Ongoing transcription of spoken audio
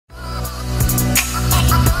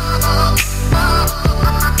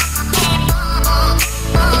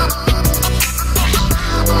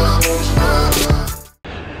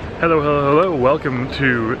welcome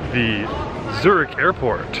to the Zurich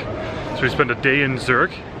airport. So we spent a day in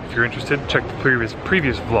Zurich. If you're interested, check the previous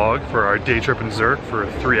vlog for our day trip in Zurich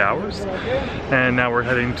for 3 hours. And now we're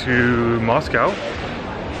heading to Moscow.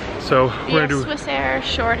 So we're gonna do Swiss Air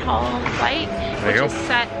short haul flight, which is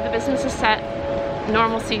set, the business is set,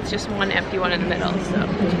 normal seats, just one empty one in the middle, so.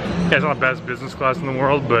 Yeah, it's not the best business class in the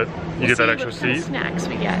world, but you get that extra seat. Snacks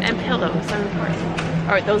we get, and pillows are important.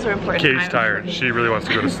 Or those are important. Katie's tired, she really wants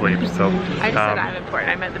to go to sleep, so. I just said I'm important,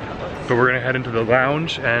 I meant the pillows. But we're gonna head into the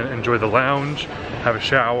lounge and enjoy the lounge, have a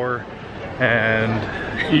shower,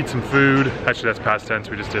 and eat some food. Actually, that's past tense,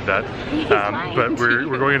 we just did that. But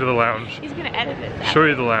we're going into the lounge. He's gonna edit it. Show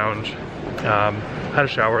you the lounge. Had a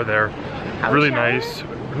shower there. Really nice.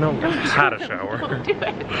 No, had a shower. Don't do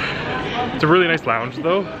it. It's a really nice lounge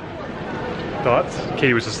though. Thoughts?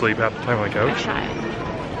 Katie was asleep half the time on the couch.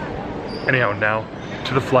 Anyhow, now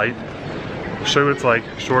to the flight. I'll show you what it's like.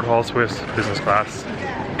 Short haul Swiss business class.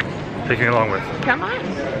 Taking it along with. Come on.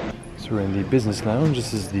 So we're in the business lounge.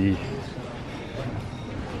 This is the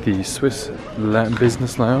Swiss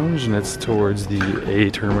business lounge, and it's towards the A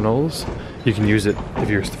terminals. You can use it if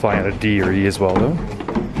you're flying out of D or E as well though.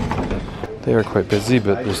 They are quite busy,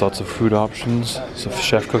 but there's lots of food options. So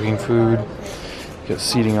chef cooking food, you got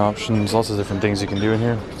seating options, lots of different things you can do in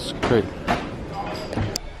here. It's great.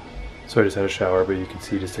 So I just had a shower, but you can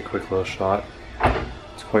see just a quick little shot.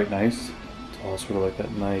 It's quite nice. It's all sort of like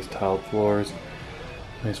that nice tiled floors,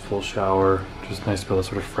 nice full shower. Just nice to be able to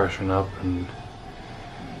sort of freshen up and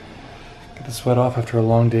get the sweat off after a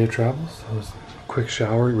long day of travel. So it was a quick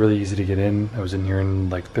shower, really easy to get in. I was in here in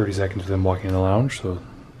like 30 seconds with them walking in the lounge, so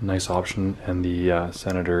nice option. And the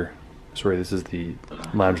Senator, sorry, this is the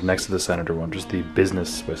lounge next to the Senator one, just the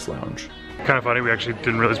business Swiss lounge. Kind of funny, we actually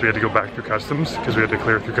didn't realize we had to go back through customs because we had to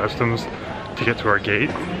clear through customs to get to our gate.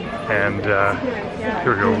 And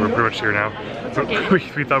here we go, we're pretty much here now.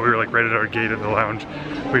 We thought we were like right at our gate at the lounge.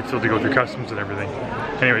 We'd still have to go through customs and everything.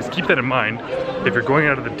 Anyways, keep that in mind. If you're going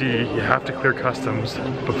out of the D, you have to clear customs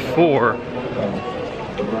before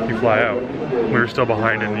you fly out. We were still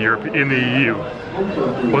behind in the EU.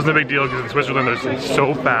 Wasn't a big deal because in Switzerland they're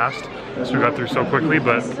so fast, so we got through so quickly,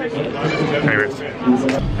 but anyways.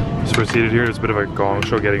 So we're seated here, it's a bit of a gong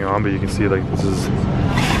show getting on, but you can see like this is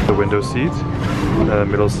the window seat, the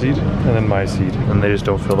middle seat, and then my seat. And they just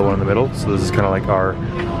don't fill the one in the middle, so this is kind of like our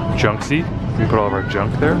junk seat. We can put all of our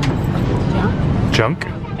junk there. Junk.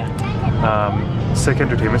 Sick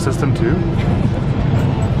entertainment system too.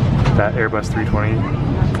 That Airbus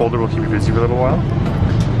A320 folder will keep you busy for a little while.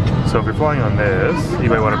 So if you're flying on this, you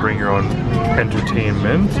might want to bring your own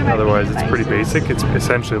entertainment. Otherwise, it's pretty basic. It's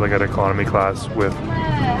essentially like an economy class with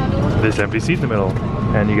this empty seat in the middle,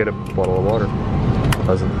 and you get a bottle of water.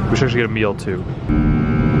 Pleasant. We should actually get a meal too.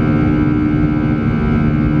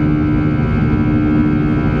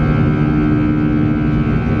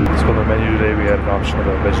 So on the menu today, we had an option of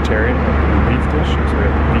a vegetarian and beef dish. So we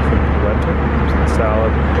had beef and polenta, a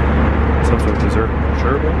salad, some sort of dessert, I'm not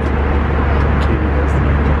sure about. Katie has the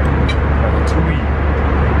ratatouille,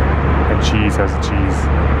 and cheese has the cheese.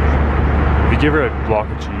 If you give her a block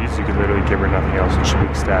of cheese, you could literally give her nothing else and she'll be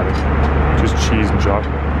ecstatic. Just cheese and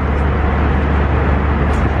chocolate.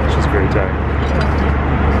 She's very tired.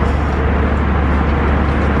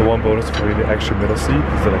 The one bonus for me, the extra middle seat,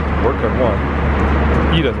 is that I can work on one,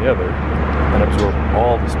 eat on the other, and absorb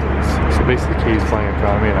all the space. So basically Katie's flying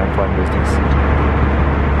economy and I'm flying business.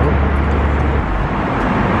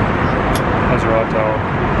 How's your hotel?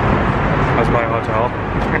 How's my hotel?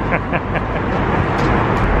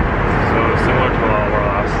 So similar to all of our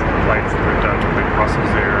last flights that we've done with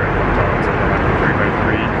Brussels Air and Lufthansa, they have the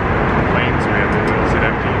 3x3 lanes, we have to sit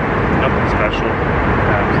empty. Nothing special.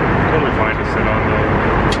 Totally fine to sit on though.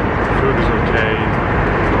 Food is okay.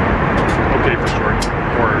 Okay for short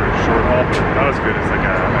haul, but not as good as like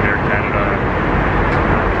an Air Canada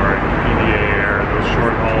or an EDA Air. Those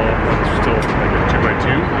short haul ones are still like a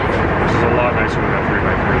 2x2, which is a lot nicer than a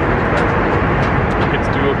 3x3. But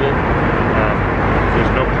it's doable.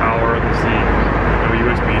 There's no power in the seat, no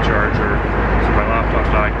USB charger, so my laptop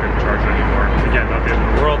died, couldn't charge it anymore. Again, not the end of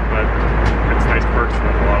the world, but it's nice perks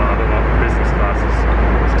that a lot of other business classes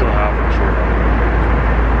still have for short haul.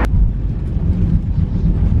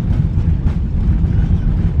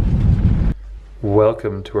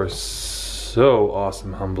 Welcome to our so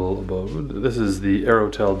awesome, humble abode. This is the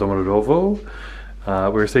Aerotel Domododovo.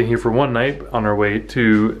 We're staying here for one night on our way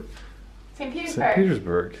to St.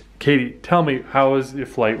 Petersburg. Katie, tell me, how was your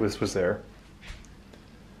flight with Swiss Air?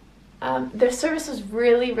 Their service was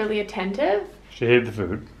really, really attentive. She hated the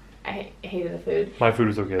food. I I hated the food. My food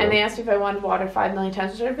was okay though. And they asked me if I wanted water 5 million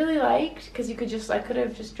times, which I really liked, because you could just, I could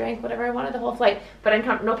have just drank whatever I wanted the whole flight. But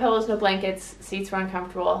no pillows, no blankets, seats were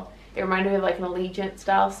uncomfortable. It reminded me of like an Allegiant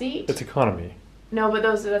style seat. It's economy. No, but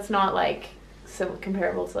that's not like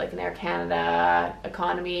comparable to like an Air Canada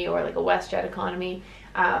economy or like a WestJet economy.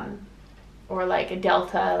 Or like a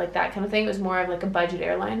Delta, like that kind of thing. It was more of like a budget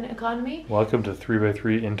airline economy. Welcome to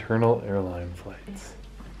 3x3 internal airline flights.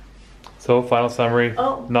 So, final summary.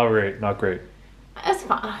 Oh. Not great, not great. It's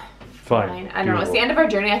fine. Fine. I don't know. It's the end of our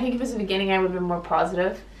journey. I think if it was the beginning, I would have been more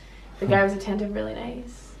positive. The guy was attentive, really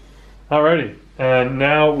nice. Alrighty. And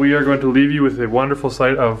now we are going to leave you with a wonderful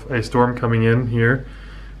sight of a storm coming in here.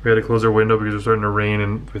 We had to close our window because it was starting to rain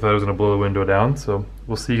and we thought it was going to blow the window down. So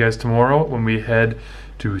we'll see you guys tomorrow when we head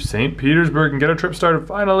to St. Petersburg and get our trip started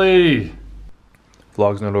finally.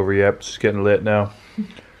 Vlog's not over yet, it's just getting lit now.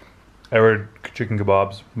 I ordered chicken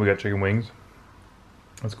kebabs. We got chicken wings.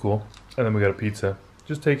 That's cool. And then we got a pizza.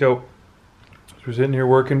 Just takeout. So we're sitting here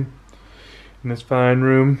working in this fine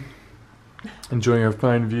room, enjoying our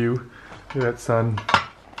fine view. Look at that sun.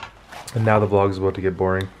 And now the vlog is about to get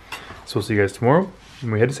boring. So we'll see you guys tomorrow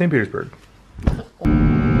when we head to St. Petersburg.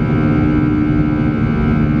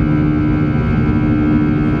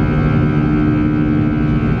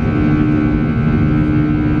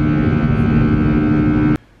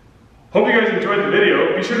 Hope you guys enjoyed the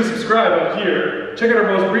video. Be sure to subscribe up here. Check out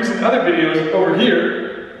our most recent other videos over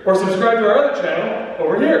here, or subscribe to our other channel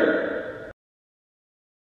over here.